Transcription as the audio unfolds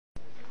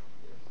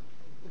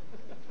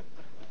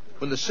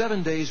When the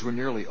 7 days were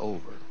nearly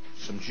over,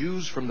 some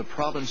Jews from the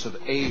province of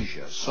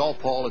Asia saw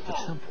Paul at the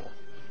temple.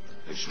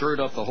 They stirred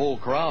up the whole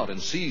crowd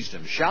and seized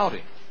him,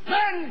 shouting,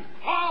 "Men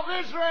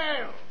of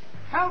Israel,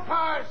 help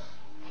us!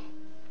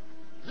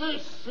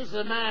 This is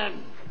the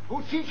man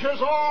who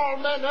teaches all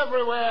men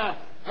everywhere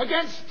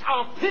against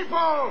our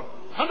people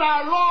and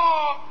our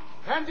law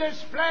and this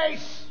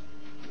place.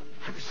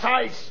 And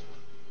besides,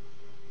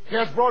 he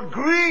has brought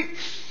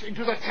Greeks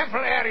into the temple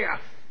area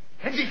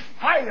and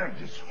defiled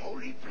this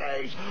holy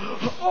place."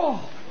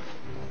 Oh!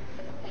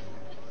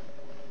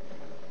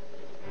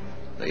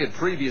 They had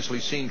previously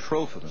seen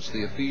Trophimus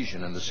the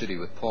Ephesian in the city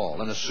with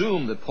Paul and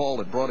assumed that Paul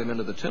had brought him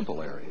into the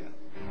temple area.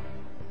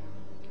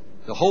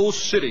 The whole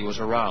city was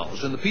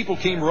aroused, and the people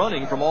came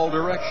running from all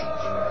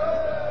directions.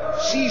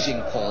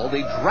 Seizing Paul,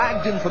 they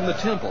dragged him from the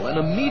temple, and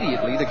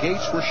immediately the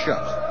gates were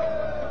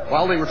shut.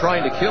 While they were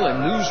trying to kill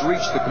him, news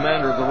reached the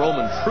commander of the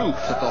Roman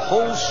troops that the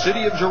whole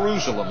city of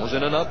Jerusalem was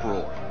in an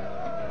uproar.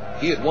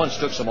 He at once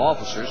took some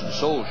officers and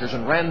soldiers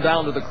and ran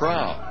down to the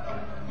crowd.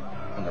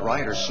 When the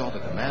rioters saw the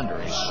commander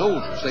and his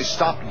soldiers, they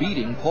stopped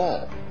beating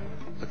Paul.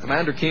 The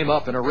commander came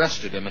up and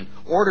arrested him and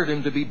ordered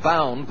him to be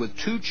bound with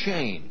 2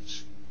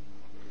 chains.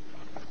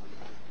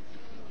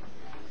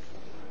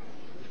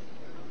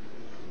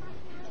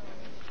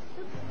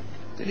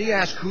 Then he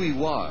asked who he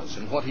was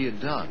and what he had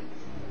done.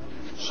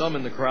 Some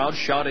in the crowd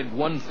shouted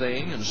one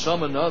thing and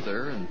some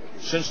another, and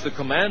since the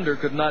commander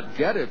could not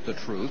get at the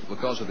truth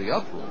because of the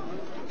uproar,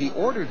 he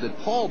ordered that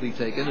Paul be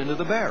taken into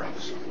the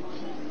barracks.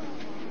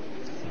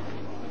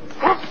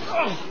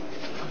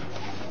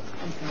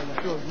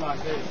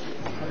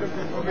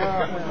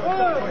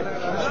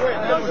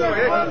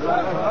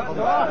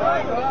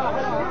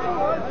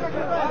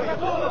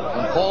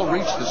 When Paul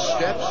reached the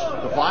steps,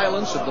 the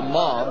violence of the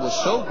mob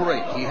was so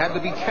great he had to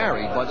be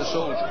carried by the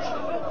soldiers.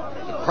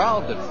 The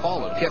crowd that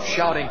followed kept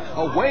shouting,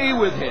 "Away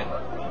with him!"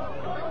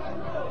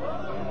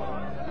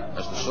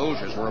 As the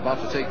soldiers were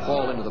about to take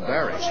Paul into the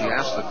barracks, he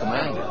asked the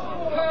commander,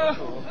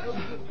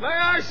 "May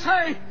I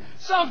say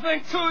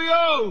something to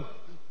you?"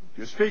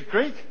 "You speak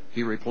Greek?"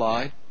 he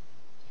replied.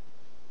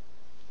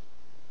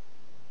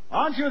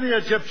 "Aren't you the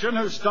Egyptian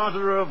who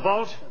started a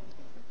revolt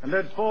and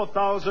led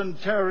 4,000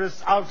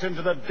 terrorists out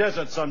into the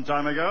desert some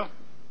time ago?"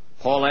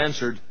 Paul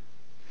answered,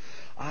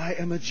 "I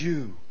am a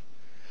Jew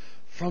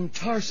from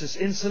Tarsus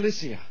in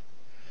Cilicia,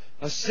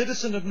 a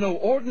citizen of no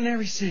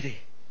ordinary city.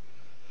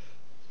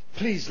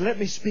 Please let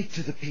me speak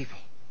to the people."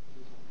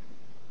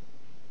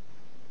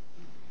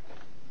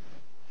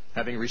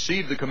 Having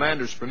received the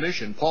commander's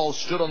permission, Paul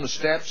stood on the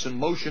steps and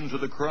motioned to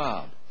the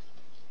crowd.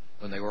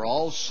 When they were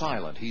all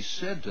silent, he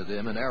said to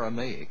them in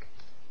Aramaic,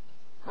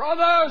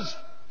 "Brothers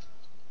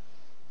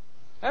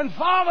and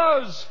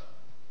fathers,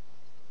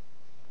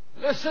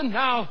 listen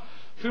now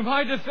to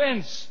my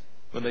defense."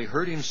 When they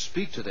heard him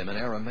speak to them in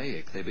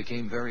Aramaic, they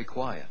became very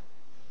quiet.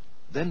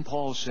 Then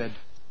Paul said,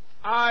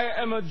 "I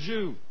am a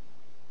Jew,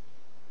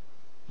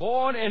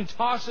 born in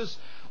Tarsus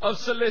of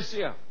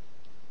Cilicia,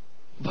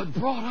 but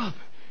brought up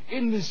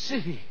in this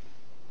city.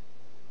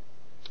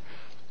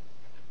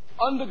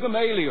 Under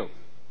Gamaliel,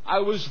 I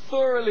was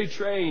thoroughly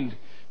trained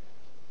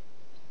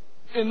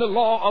in the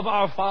law of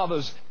our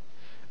fathers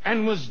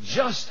and was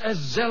just as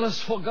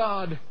zealous for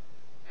God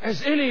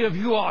as any of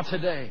you are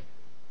today.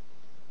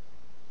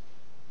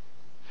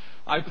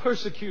 I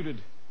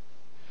persecuted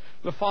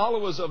the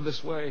followers of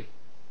this way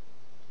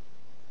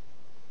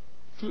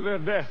to their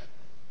death,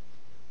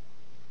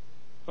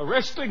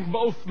 arresting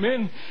both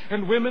men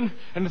and women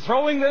and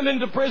throwing them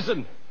into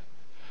prison,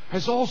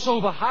 as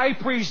also the high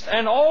priest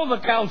and all the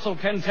council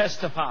can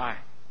testify.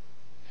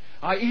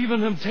 I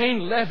even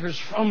obtained letters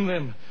from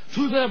them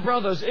to their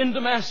brothers in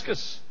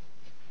Damascus,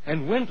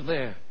 and went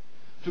there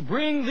to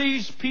bring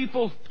these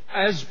people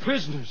as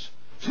prisoners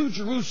to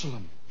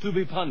Jerusalem to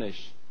be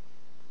punished.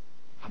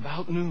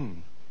 About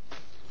noon,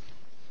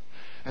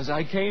 as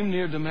I came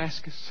near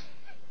Damascus,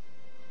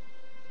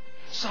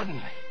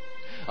 suddenly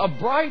a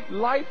bright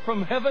light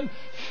from heaven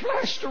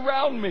flashed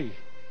around me.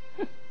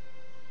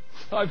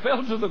 I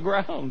fell to the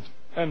ground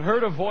and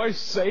heard a voice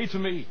say to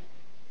me,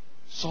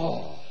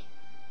 'Saul,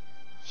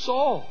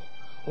 Saul,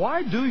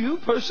 why do you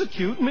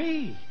persecute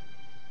me?'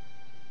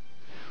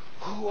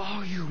 'Who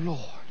are you,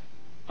 Lord?'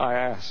 I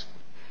asked.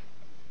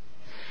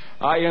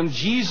 'I am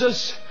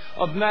Jesus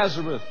of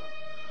Nazareth,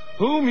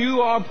 whom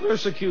you are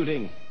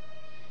persecuting,'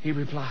 he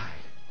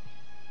replied.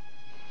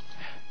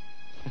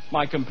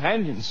 My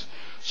companions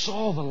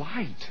saw the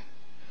light,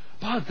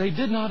 but they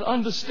did not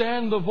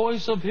understand the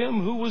voice of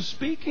him who was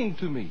speaking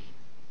to me.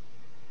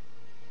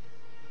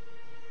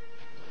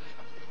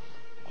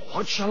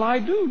 'What shall I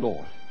do,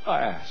 Lord?' I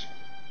asked.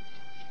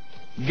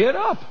 'Get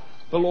up,'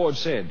 the Lord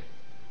said,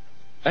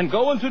 'and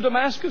go into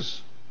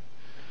Damascus.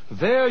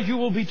 There you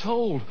will be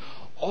told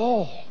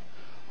all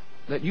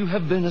that you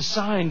have been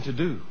assigned to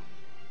do.'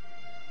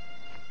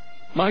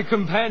 My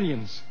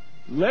companions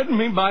led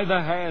me by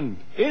the hand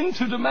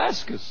into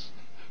Damascus,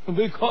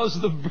 because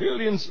the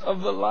brilliance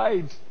of the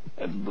light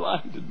had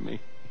blinded me.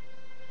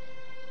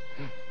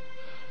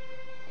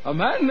 A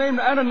man named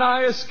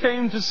Ananias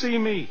came to see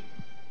me.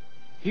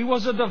 He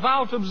was a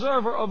devout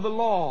observer of the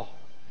law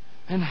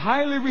and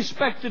highly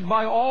respected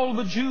by all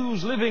the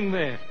Jews living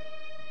there.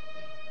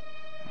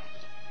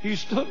 He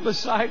stood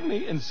beside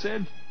me and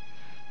said,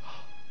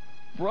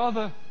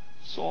 "Brother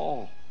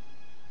Saul,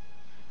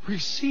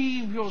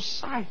 receive your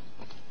sight."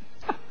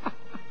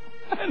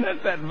 And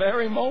at that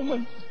very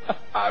moment,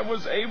 I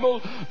was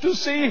able to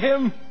see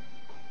him.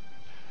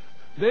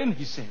 Then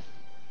he said,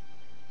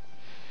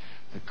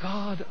 "The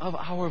God of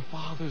our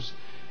fathers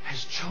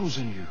has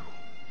chosen you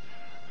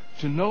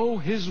to know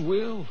His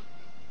will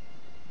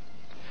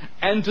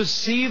and to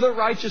see the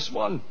Righteous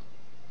One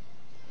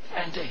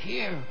and to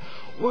hear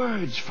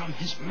words from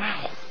His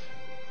mouth.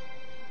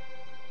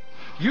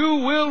 You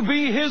will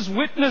be His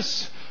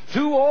witness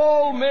to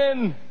all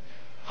men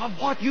of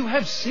what you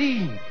have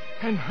seen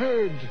and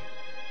heard.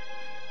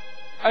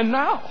 And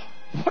now,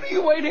 what are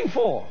you waiting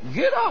for?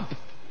 Get up.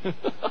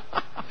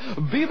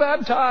 Be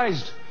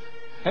baptized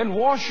and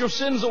wash your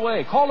sins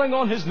away, calling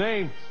on His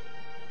name."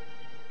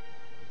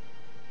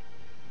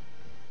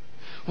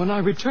 When I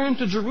returned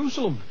to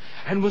Jerusalem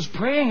and was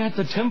praying at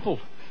the temple,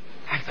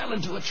 I fell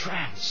into a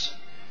trance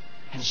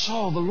and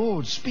saw the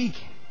Lord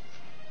speaking.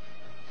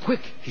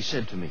 "Quick," He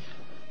said to me,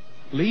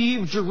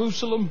 "leave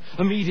Jerusalem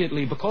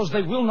immediately, because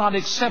they will not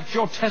accept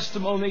your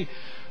testimony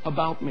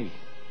about me."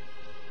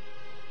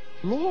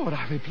 "Lord,"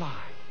 I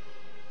replied,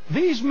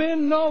 "these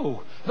men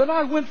know that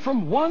I went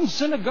from one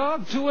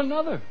synagogue to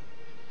another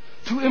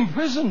to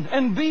imprison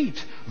and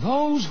beat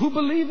those who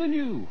believe in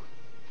you.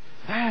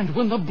 And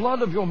when the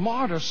blood of your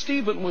martyr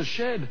Stephen was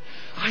shed,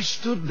 I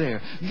stood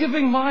there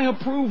giving my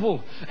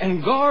approval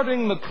and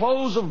guarding the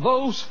clothes of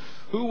those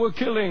who were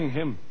killing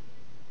him."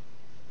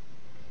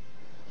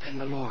 Then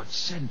the Lord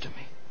said to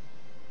me,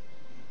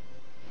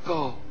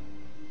 "Go.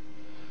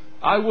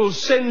 I will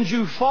send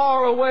you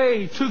far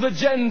away to the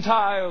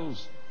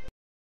Gentiles,